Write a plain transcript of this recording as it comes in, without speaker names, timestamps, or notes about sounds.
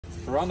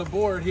We're on the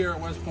board here at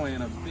West Point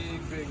in a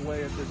big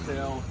way at this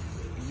sale.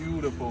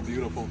 Beautiful,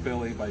 beautiful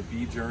filly by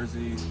B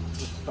Jersey,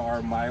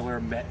 star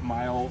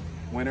mile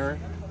winner.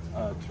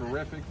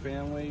 Terrific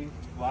family,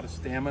 a lot of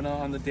stamina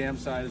on the dam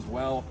side as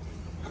well.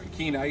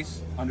 Keen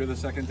Ice under the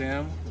second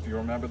dam. If you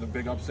remember the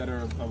big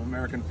upsetter of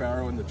American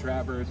Pharaoh and the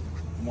Travers,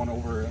 won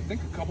over, I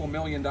think, a couple $1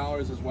 million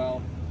as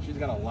well. She's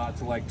got a lot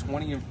to like.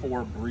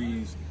 20-4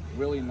 Breeze,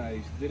 really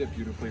nice, did it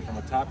beautifully from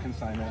a top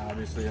consignment,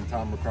 obviously, in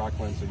Tom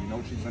McCrocklin, so you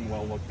know she's been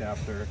well looked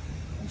after.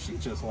 And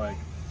she's just like,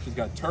 she's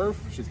got turf,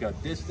 she's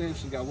got distance,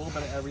 she's got a little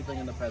bit of everything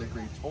in the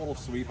pedigree. Total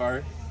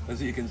sweetheart,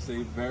 as you can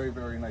see.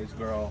 Very nice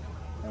girl.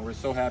 And we're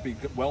so happy,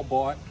 well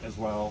bought as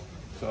well.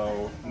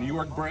 So, New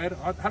York bred.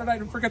 How did I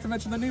forget to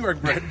mention the New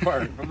York bred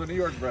part from the New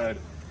York bred?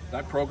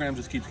 That program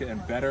just keeps getting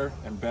better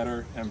and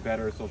better and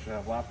better. So she'll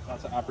have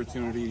lots of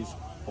opportunities.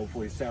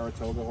 Hopefully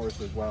Saratoga horse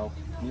as well.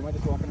 Can you mind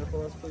just walking her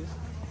for us, please?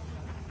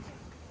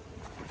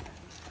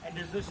 And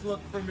does this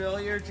look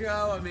familiar,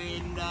 Joe? I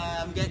mean,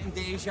 I'm getting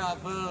deja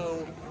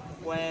vu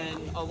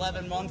when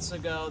 11 months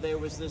ago there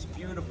was this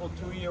beautiful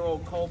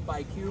 2-year-old colt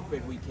by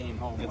Cupid we came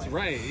home with. That's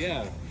right,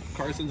 yeah.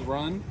 Carson's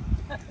Run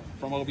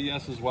from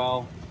OBS as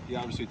well. He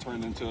obviously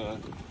turned into a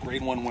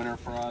grade 1 winner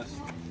for us.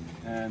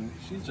 And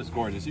she's just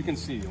gorgeous. You can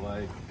see,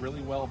 like,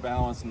 really well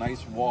balanced,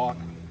 nice walk,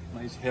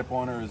 nice hip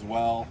on her as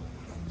well.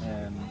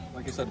 And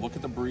like I said, look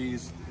at the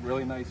Breeze,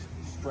 really nice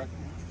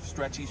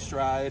stretchy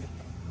stride.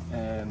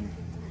 And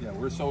yeah,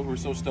 we're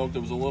so stoked. It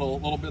was a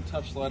little bit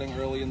tough sledding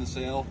early in the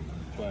sale,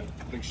 but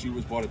I think she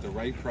was bought at the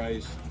right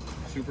price.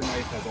 Super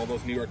nice, has all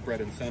those New York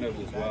bred incentives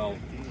as well.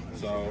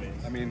 So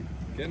I mean,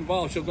 get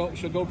involved. She'll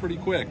go pretty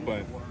quick,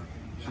 but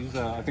she's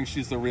I think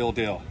she's the real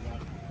deal.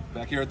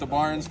 Back here at the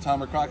barns,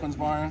 Tom McCrocklin's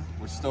barn.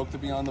 We're stoked to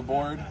be on the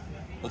board.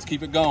 Let's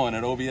keep it going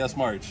at OBS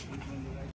March.